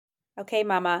Okay,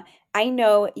 Mama, I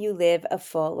know you live a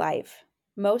full life.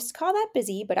 Most call that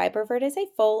busy, but I prefer to say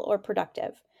full or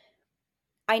productive.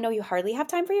 I know you hardly have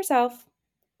time for yourself,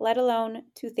 let alone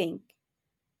to think.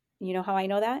 You know how I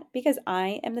know that? Because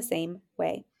I am the same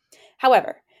way.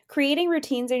 However, creating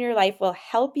routines in your life will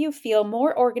help you feel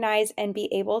more organized and be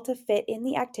able to fit in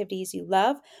the activities you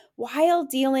love while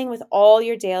dealing with all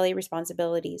your daily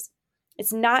responsibilities.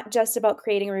 It's not just about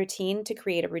creating a routine to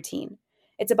create a routine.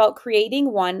 It's about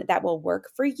creating one that will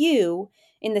work for you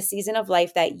in the season of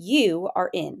life that you are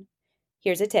in.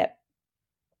 Here's a tip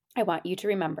I want you to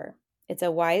remember. It's a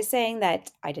wise saying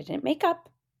that I didn't make up.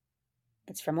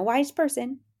 It's from a wise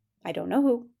person. I don't know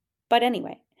who. But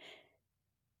anyway,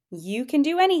 you can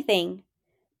do anything,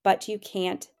 but you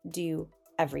can't do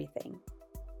everything.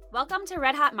 Welcome to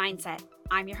Red Hot Mindset.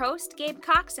 I'm your host, Gabe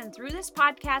Cox, and through this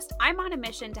podcast, I'm on a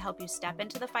mission to help you step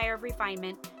into the fire of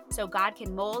refinement so God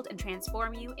can mold and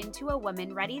transform you into a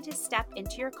woman ready to step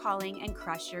into your calling and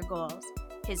crush your goals,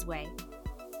 His way.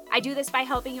 I do this by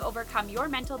helping you overcome your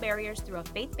mental barriers through a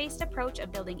faith-based approach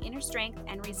of building inner strength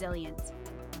and resilience.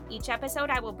 Each episode,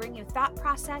 I will bring you thought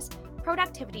process,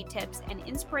 productivity tips, and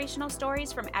inspirational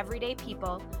stories from everyday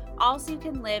people, all so you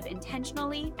can live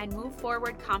intentionally and move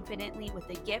forward confidently with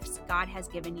the gifts God has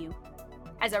given you.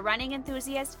 As a running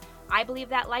enthusiast, I believe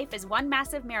that life is one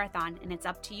massive marathon, and it's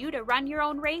up to you to run your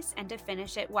own race and to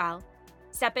finish it well.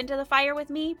 Step into the fire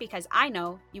with me because I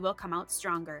know you will come out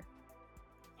stronger.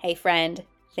 Hey, friend.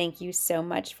 Thank you so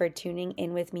much for tuning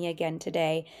in with me again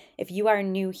today. If you are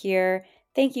new here,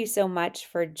 thank you so much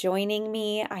for joining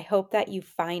me. I hope that you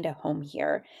find a home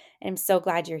here. And I'm so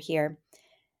glad you're here.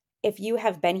 If you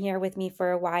have been here with me for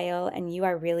a while and you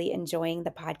are really enjoying the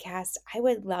podcast, I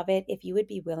would love it if you would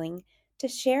be willing to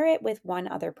share it with one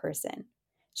other person.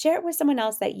 Share it with someone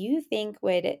else that you think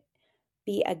would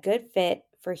be a good fit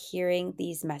for hearing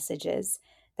these messages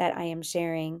that I am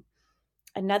sharing.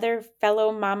 Another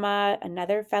fellow mama,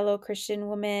 another fellow Christian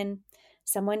woman,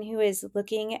 someone who is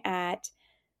looking at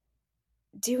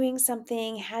doing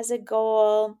something, has a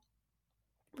goal,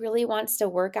 really wants to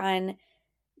work on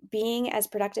being as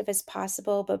productive as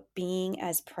possible, but being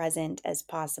as present as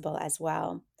possible as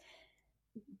well.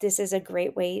 This is a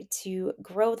great way to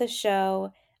grow the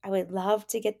show. I would love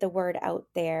to get the word out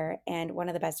there. And one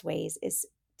of the best ways is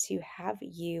to have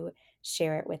you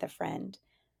share it with a friend.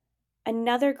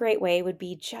 Another great way would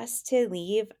be just to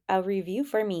leave a review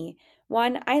for me.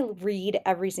 One, I read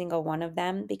every single one of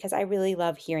them because I really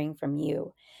love hearing from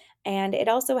you. And it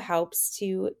also helps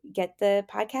to get the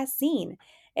podcast seen.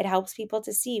 It helps people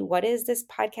to see what is this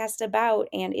podcast about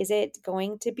and is it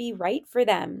going to be right for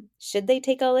them? Should they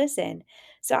take a listen?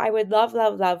 So I would love,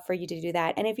 love, love for you to do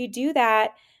that. And if you do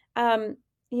that,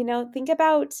 think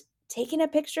about taking a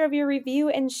picture of your review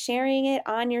and sharing it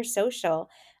on your social.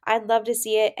 I'd love to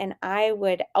see it, and I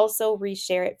would also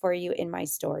reshare it for you in my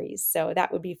stories. So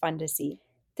that would be fun to see.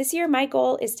 This year, my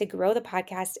goal is to grow the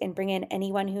podcast and bring in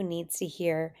anyone who needs to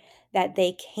hear that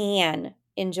they can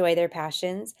enjoy their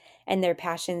passions and their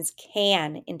passions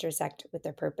can intersect with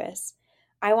their purpose.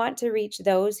 I want to reach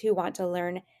those who want to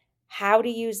learn how to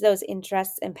use those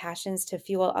interests and passions to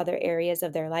fuel other areas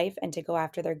of their life and to go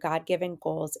after their God-given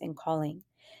goals and calling.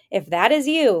 If that is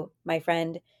you, my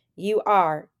friend, you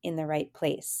are in the right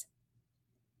place.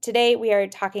 Today, we are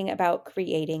talking about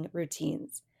creating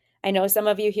routines. I know some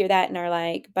of you hear that and are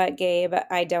like, but Gabe,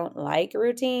 I don't like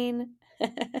routine.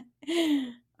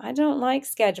 I don't like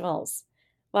schedules.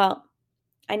 Well,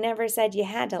 I never said you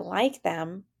had to like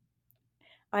them.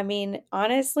 I mean,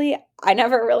 honestly, I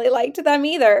never really liked them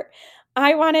either.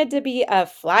 I wanted to be a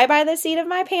fly by the seat of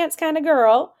my pants kind of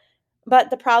girl. But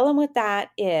the problem with that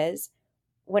is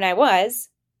when I was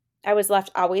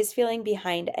left always feeling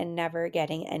behind and never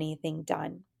getting anything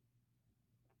done.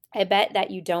 I bet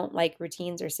that you don't like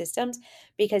routines or systems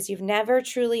because you've never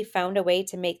truly found a way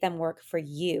to make them work for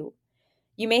you.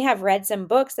 You may have read some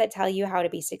books that tell you how to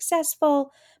be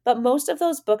successful, but most of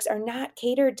those books are not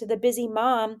catered to the busy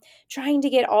mom trying to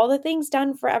get all the things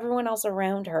done for everyone else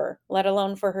around her, let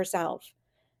alone for herself.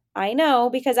 I know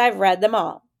because I've read them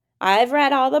all. I've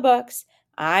read all the books.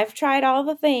 I've tried all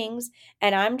the things,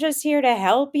 and I'm just here to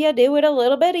help you do it a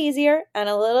little bit easier and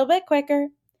a little bit quicker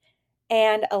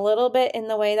and a little bit in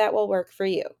the way that will work for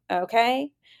you. Okay?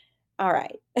 All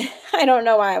right. I don't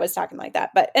know why I was talking like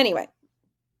that, but anyway.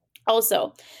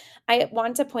 Also, I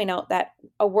want to point out that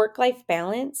a work-life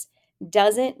balance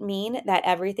doesn't mean that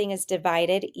everything is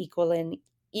divided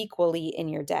equally in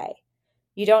your day.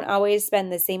 You don't always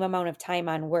spend the same amount of time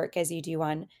on work as you do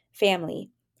on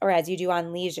family or as you do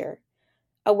on leisure.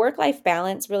 A work-life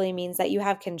balance really means that you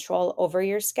have control over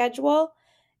your schedule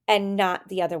and not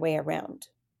the other way around.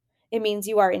 It means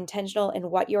you are intentional in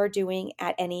what you're doing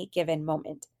at any given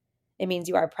moment. It means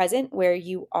you are present where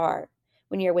you are.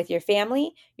 When you're with your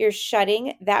family, you're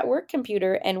shutting that work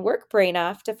computer and work brain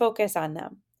off to focus on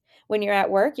them. When you're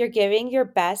at work, you're giving your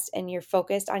best and you're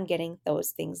focused on getting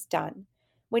those things done.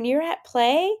 When you're at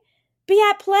play, be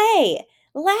at play.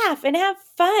 Laugh and have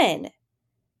fun.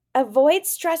 Avoid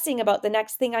stressing about the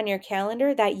next thing on your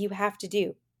calendar that you have to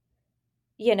do.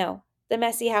 The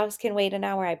messy house can wait an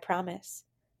hour, I promise.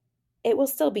 It will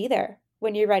still be there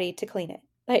when you're ready to clean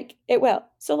it. It will.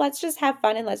 So let's just have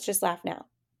fun and let's just laugh now.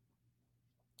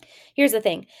 Here's the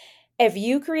thing. If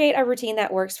you create a routine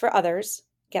that works for others,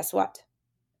 guess what?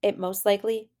 It most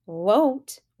likely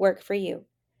won't work for you.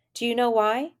 Do you know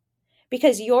why?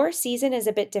 Because your season is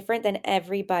a bit different than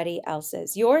everybody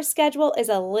else's. Your schedule is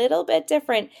a little bit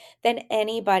different than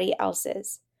anybody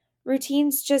else's.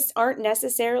 Routines just aren't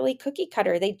necessarily cookie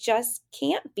cutter. They just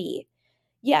can't be.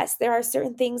 Yes, there are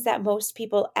certain things that most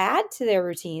people add to their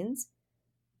routines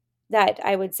that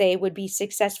I would say would be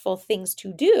successful things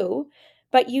to do,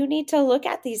 but you need to look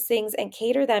at these things and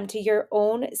cater them to your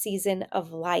own season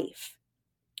of life.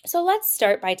 So let's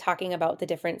start by talking about the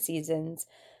different seasons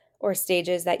or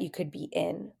stages that you could be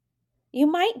in. You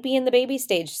might be in the baby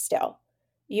stage still.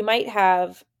 You might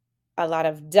have a lot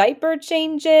of diaper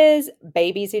changes,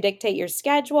 babies who dictate your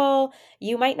schedule.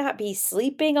 You might not be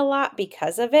sleeping a lot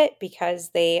because of it,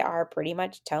 because they are pretty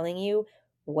much telling you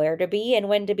where to be and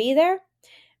when to be there.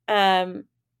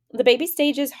 The baby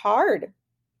stage is hard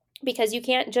because you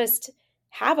can't just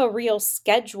have a real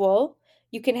schedule.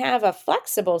 You can have a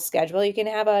flexible schedule. You can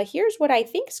have here's what I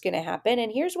think is going to happen,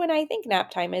 and here's when I think nap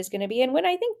time is going to be, and when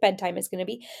I think bedtime is going to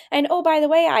be. And oh, by the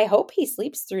way, I hope he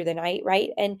sleeps through the night, right?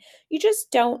 And you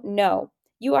just don't know.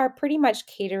 You are pretty much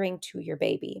catering to your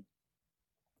baby.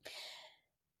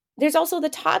 There's also the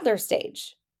toddler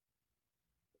stage.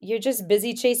 You're just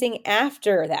busy chasing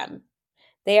after them.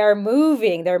 They are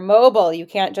moving. They're mobile. You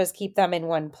can't just keep them in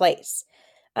one place.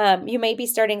 You may be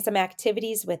starting some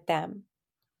activities with them.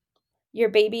 Your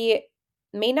baby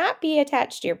may not be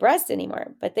attached to your breast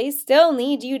anymore, but they still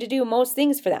need you to do most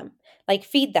things for them, like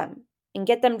feed them and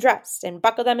get them dressed and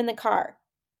buckle them in the car.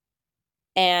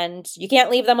 And you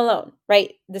can't leave them alone,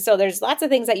 right? So there's lots of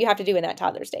things that you have to do in that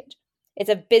toddler stage. It's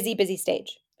a busy, busy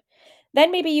stage.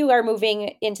 Then maybe you are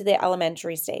moving into the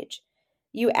elementary stage.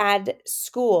 You add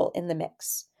school in the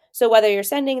mix. So whether you're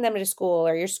sending them to school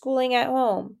or you're schooling at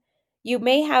home, you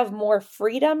may have more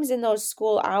freedoms in those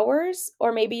school hours,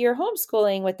 or maybe you're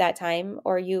homeschooling with that time,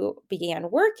 or you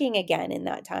began working again in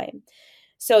that time.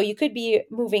 So you could be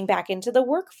moving back into the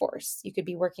workforce. You could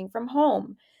be working from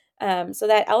home. So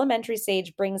that elementary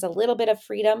stage brings a little bit of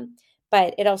freedom,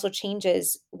 but it also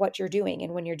changes what you're doing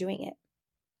and when you're doing it.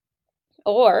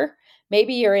 Or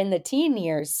maybe you're in the teen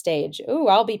years stage. Ooh,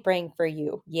 I'll be praying for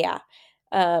you. Yeah.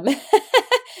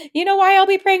 You know why I'll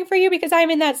be praying for you? Because I'm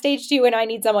in that stage too, and I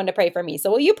need someone to pray for me. So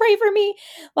will you pray for me?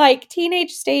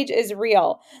 Teenage stage is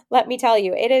real. Let me tell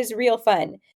you, it is real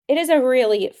fun. It is a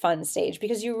really fun stage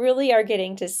because you really are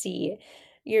getting to see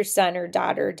your son or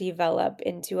daughter develop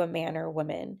into a man or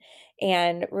woman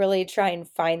and really try and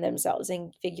find themselves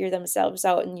and figure themselves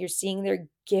out. And you're seeing their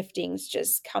giftings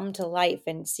just come to life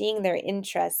and seeing their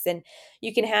interests. And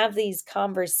you can have these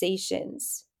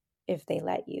conversations if they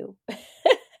let you.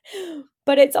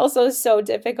 But it's also so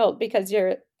difficult because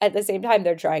at the same time,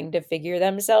 they're trying to figure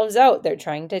themselves out. They're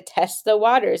trying to test the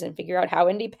waters and figure out how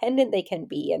independent they can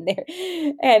be.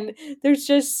 And there's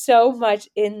just so much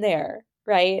in there,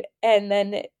 right? And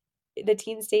then the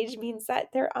teen stage means that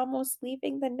they're almost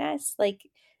leaving the nest.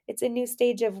 It's a new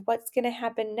stage of what's going to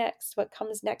happen next, what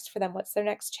comes next for them, what's their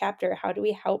next chapter, how do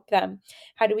we help them,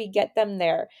 how do we get them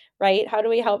there, right? How do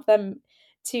we help them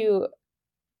to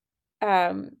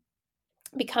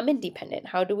become independent?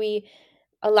 How do we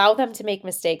allow them to make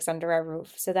mistakes under our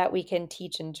roof so that we can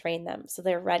teach and train them so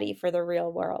they're ready for the real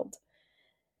world?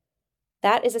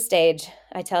 That is a stage,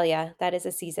 I tell you, that is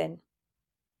a season.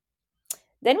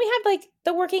 Then we have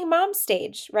the working mom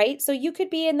stage, right? So you could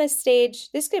be in this stage,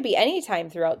 this could be any time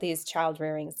throughout these child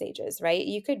rearing stages, right?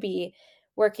 You could be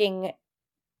working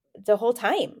the whole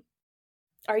time.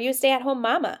 Are you a stay-at-home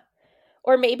mama?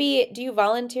 Or maybe do you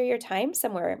volunteer your time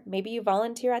somewhere? Maybe you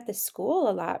volunteer at the school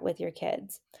a lot with your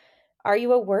kids. Are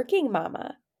you a working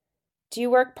mama? Do you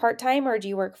work part-time or do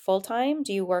you work full-time?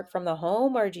 Do you work from the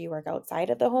home or do you work outside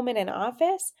of the home in an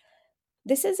office?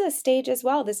 This is a stage as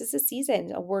well. This is a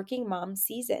season, a working mom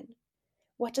season.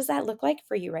 What does that look like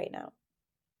for you right now?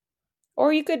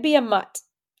 Or you could be a mutt.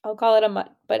 I'll call it a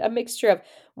mutt, but a mixture of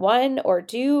one or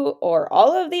two or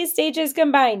all of these stages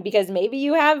combined, because maybe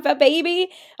you have a baby,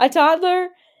 a toddler,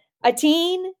 a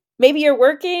teen, Maybe you're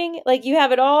working, like you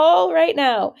have it all right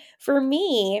now. For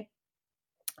me,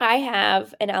 I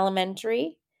have an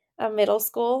elementary, a middle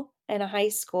school, and a high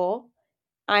school.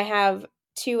 I have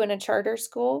 2 in a charter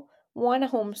school, 1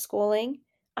 homeschooling.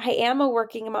 I am a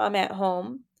working mom at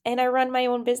home, and I run my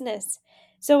own business.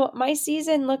 So my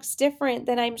season looks different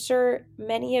than I'm sure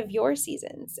many of your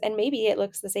seasons, and maybe it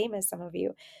looks the same as some of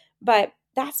you. But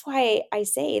that's why I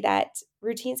say that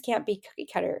routines can't be cookie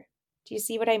cutter. Do you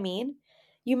see what I mean?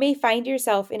 You may find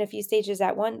yourself in a few stages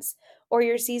at once, or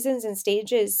your seasons and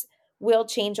stages will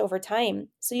change over time.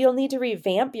 So you'll need to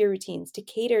revamp your routines to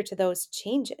cater to those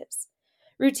changes.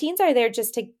 Routines are there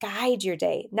just to guide your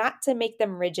day, not to make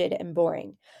them rigid and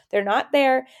boring. They're not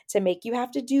there to make you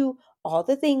have to do all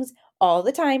the things all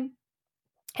the time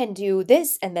and do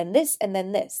this and then this and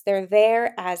then this. They're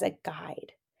there as a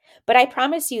guide. But I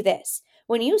promise you this,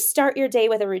 when you start your day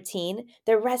with a routine,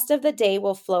 the rest of the day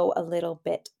will flow a little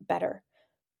bit better.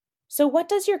 So, what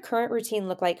does your current routine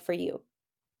look like for you?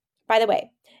 By the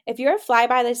way, if you're a fly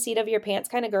by the seat of your pants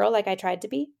kind of girl like I tried to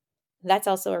be, that's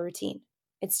also a routine.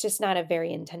 It's just not a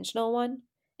very intentional one,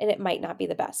 and it might not be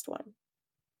the best one.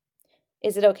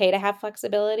 Is it okay to have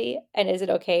flexibility? And is it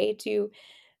okay to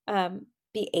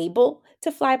be able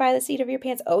to fly by the seat of your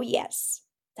pants? Oh, yes,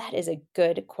 that is a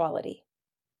good quality.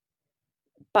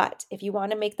 But if you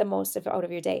want to make the most out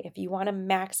of your day, if you want to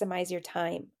maximize your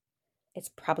time, it's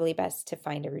probably best to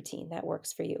find a routine that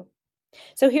works for you.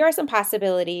 So here are some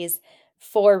possibilities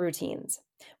for routines.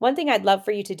 One thing I'd love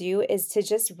for you to do is to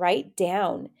just write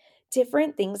down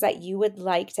different things that you would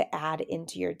like to add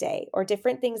into your day, or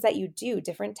different things that you do,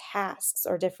 different tasks,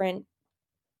 or different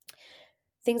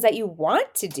things that you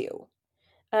want to do.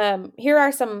 Here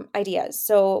are some ideas.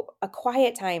 So a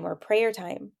quiet time or prayer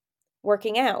time,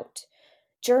 working out,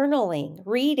 journaling,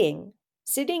 reading,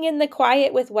 sitting in the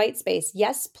quiet with white space.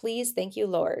 Yes, please. Thank you,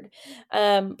 Lord.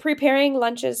 Preparing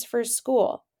lunches for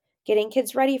school, getting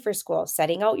kids ready for school,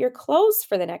 setting out your clothes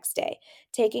for the next day,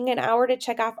 taking an hour to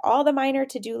check off all the minor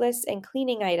to-do lists and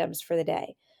cleaning items for the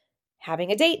day,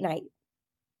 having a date night,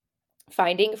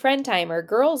 finding friend time or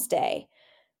girls' day,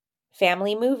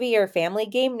 family movie or family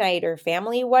game night or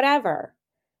family whatever.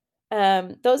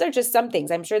 Those are just some things.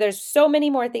 I'm sure there's so many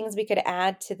more things we could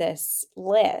add to this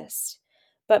list,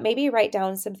 but maybe write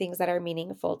down some things that are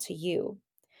meaningful to you.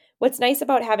 What's nice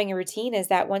about having a routine is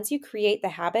that once you create the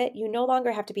habit, you no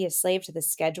longer have to be a slave to the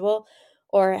schedule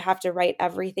or have to write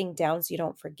everything down so you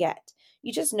don't forget.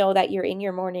 You just know that you're in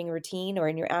your morning routine or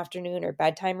in your afternoon or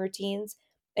bedtime routines,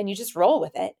 and you just roll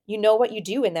with it. You know what you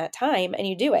do in that time, and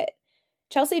you do it.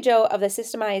 Chelsea Joe of the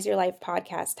Systemize Your Life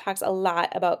podcast talks a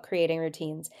lot about creating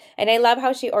routines. And I love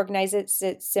how she organizes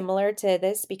it similar to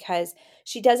this because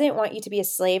she doesn't want you to be a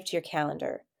slave to your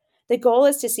calendar. The goal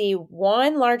is to see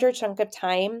one larger chunk of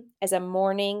time as a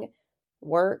morning,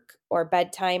 work, or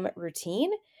bedtime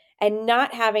routine and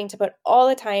not having to put all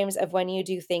the times of when you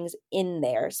do things in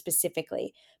there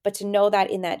specifically, but to know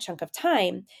that in that chunk of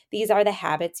time, these are the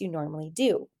habits you normally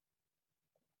do.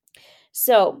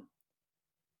 So,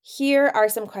 here are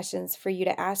some questions for you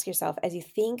to ask yourself as you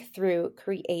think through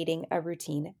creating a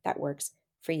routine that works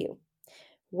for you.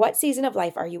 What season of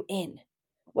life are you in?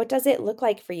 What does it look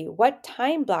like for you? What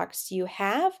time blocks do you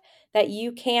have that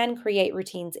you can create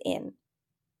routines in?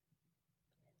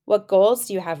 What goals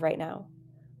do you have right now?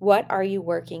 What are you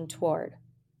working toward?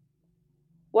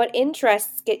 What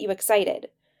interests get you excited?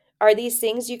 Are these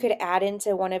things you could add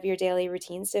into one of your daily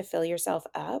routines to fill yourself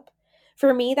up?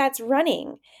 For me, that's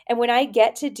running. And when I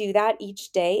get to do that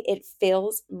each day, it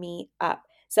fills me up.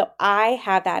 So I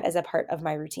have that as a part of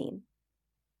my routine.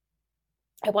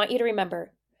 I want you to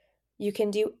remember, you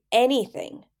can do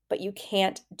anything, but you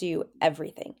can't do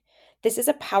everything. This is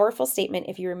a powerful statement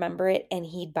if you remember it and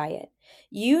heed by it.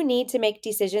 You need to make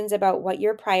decisions about what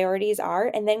your priorities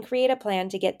are and then create a plan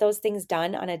to get those things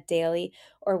done on a daily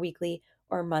or weekly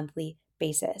or monthly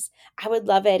basis. I would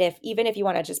love it if, even if you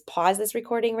want to just pause this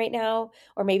recording right now,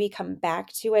 or maybe come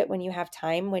back to it when you have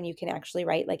time, when you can actually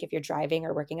write, like if you're driving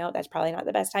or working out, that's probably not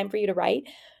the best time for you to write,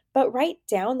 but write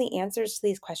down the answers to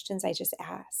these questions I just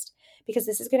asked, because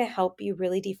this is going to help you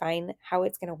really define how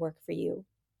it's going to work for you.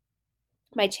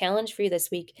 My challenge for you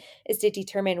this week is to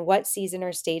determine what season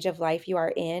or stage of life you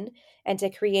are in and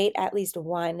to create at least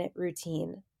one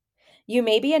routine. You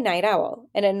may be a night owl,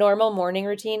 and a normal morning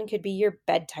routine could be your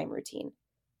bedtime routine.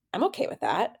 I'm okay with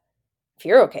that, if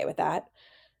you're okay with that.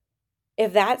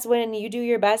 If that's when you do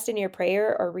your best in your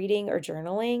prayer or reading or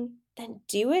journaling, then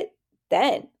do it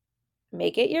then.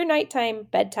 Make it your nighttime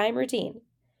bedtime routine.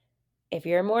 If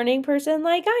you're a morning person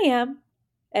like I am,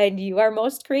 and you are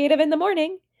most creative in the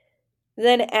morning,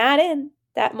 then add in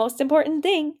that most important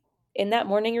thing, in that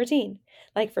morning routine.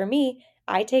 Like for me,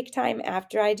 I take time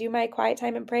after I do my quiet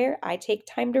time in prayer, I take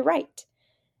time to write.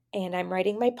 And I'm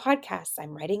writing my podcasts,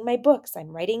 I'm writing my books,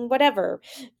 I'm writing whatever,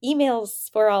 emails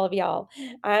for all of y'all.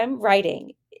 I'm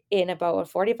writing in about a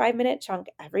 45-minute chunk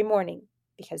every morning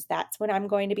because that's when I'm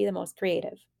going to be the most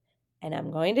creative. And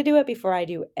I'm going to do it before I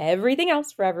do everything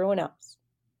else for everyone else.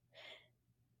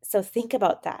 So think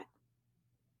about that.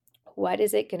 What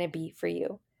is it going to be for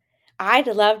you? I'd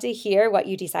love to hear what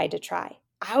you decide to try.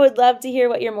 I would love to hear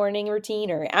what your morning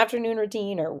routine or afternoon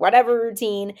routine or whatever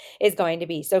routine is going to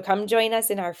be. So come join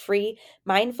us in our free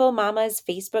Mindful Mamas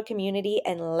Facebook community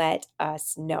and let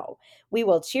us know. We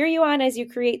will cheer you on as you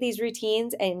create these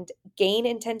routines and gain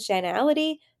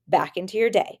intentionality back into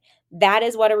your day. That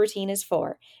is what a routine is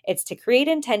for. It's to create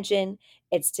intention.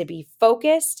 It's to be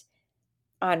focused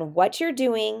on what you're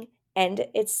doing, and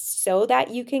it's so that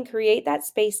you can create that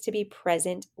space to be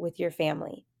present with your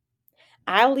family.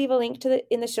 I'll leave a link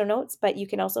in the show notes, but you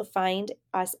can also find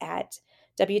us at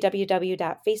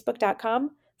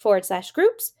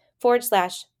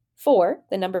www.facebook.com/groups/4,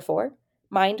 the number 4,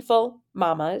 Mindful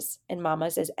Mamas, and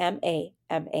Mamas is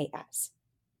MAMAS.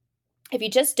 If you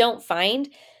just don't find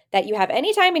that you have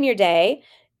any time in your day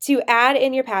to add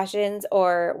in your passions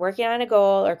or working on a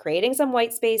goal or creating some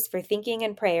white space for thinking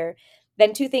and prayer,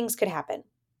 then 2 things could happen.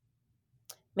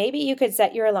 Maybe you could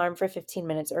set your alarm for 15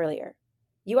 minutes earlier.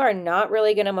 You are not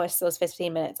really going to miss those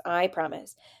 15 minutes, I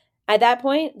promise. At that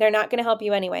point, they're not going to help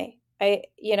you anyway.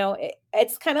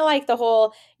 It's kind of like the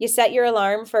whole, you set your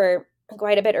alarm for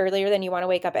quite a bit earlier than you want to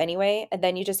wake up anyway, and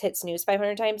then you just hit snooze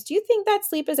 500 times. Do you think that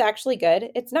sleep is actually good?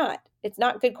 It's not. It's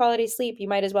not good quality sleep. You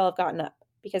might as well have gotten up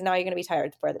because now you're going to be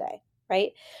tired for the day,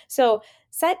 right? So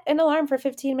set an alarm for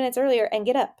 15 minutes earlier and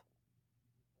get up.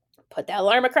 Put that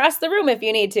alarm across the room if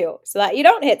you need to so that you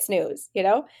don't hit snooze,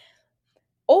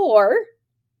 Or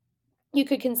you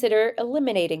could consider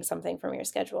eliminating something from your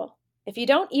schedule. If you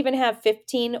don't even have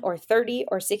 15 or 30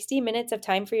 or 60 minutes of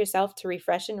time for yourself to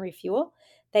refresh and refuel,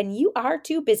 then you are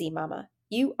too busy, mama.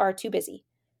 You are too busy.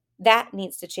 That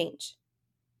needs to change.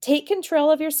 Take control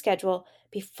of your schedule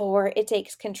before it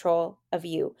takes control of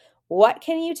you. What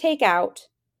can you take out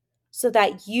so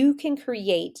that you can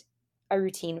create a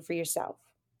routine for yourself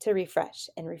to refresh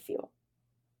and refuel?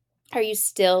 Are you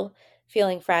still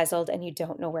feeling frazzled and you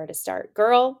don't know where to start?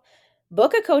 Girl,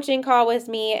 book a coaching call with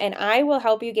me and I will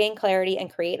help you gain clarity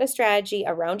and create a strategy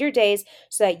around your days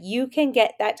so that you can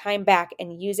get that time back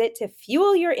and use it to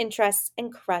fuel your interests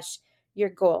and crush your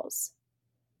goals.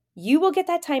 You will get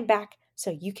that time back so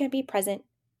you can be present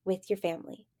with your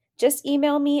family. Just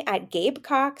email me at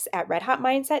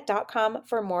gabecox@redhotmindset.com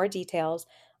for more details.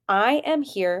 I am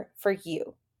here for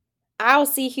you. I'll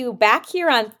see you back here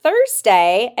on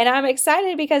Thursday, and I'm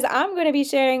excited because I'm going to be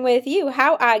sharing with you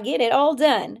how I get it all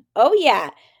done. Oh, yeah.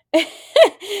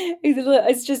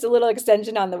 It's just a little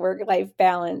extension on the work-life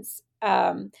balance. So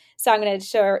I'm going to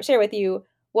share with you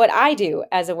what I do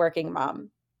as a working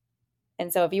mom.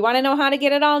 And so if you want to know how to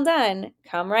get it all done,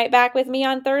 come right back with me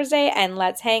on Thursday and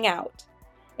let's hang out.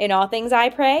 In all things I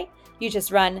pray, you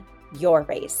just run your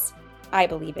race. I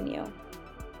believe in you.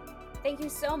 Thank you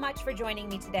so much for joining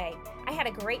me today. I had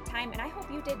a great time and I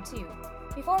hope you did too.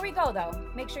 Before we go though,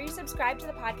 make sure you subscribe to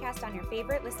the podcast on your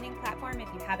favorite listening platform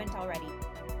if you haven't already.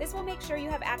 This will make sure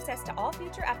you have access to all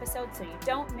future episodes so you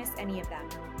don't miss any of them.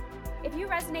 If you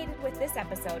resonated with this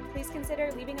episode, please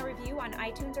consider leaving a review on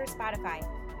iTunes or Spotify,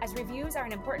 as reviews are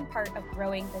an important part of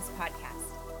growing this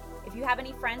podcast. If you have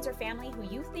any friends or family who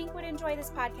you think would enjoy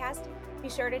this podcast, be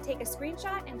sure to take a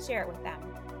screenshot and share it with them.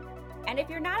 And if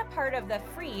you're not a part of the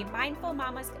free Mindful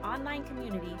Mamas online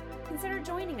community, consider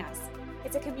joining us.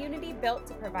 It's a community built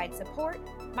to provide support,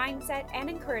 mindset, and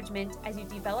encouragement as you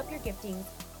develop your giftings,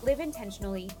 live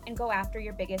intentionally, and go after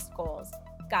your biggest goals,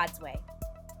 God's way.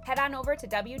 Head on over to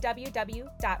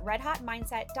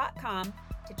www.redhotmindset.com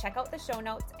to check out the show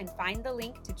notes and find the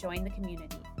link to join the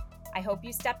community. I hope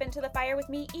you step into the fire with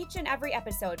me each and every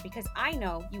episode because I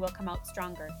know you will come out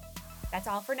stronger. That's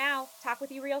all for now. Talk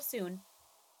with you real soon.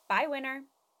 Bye, winner.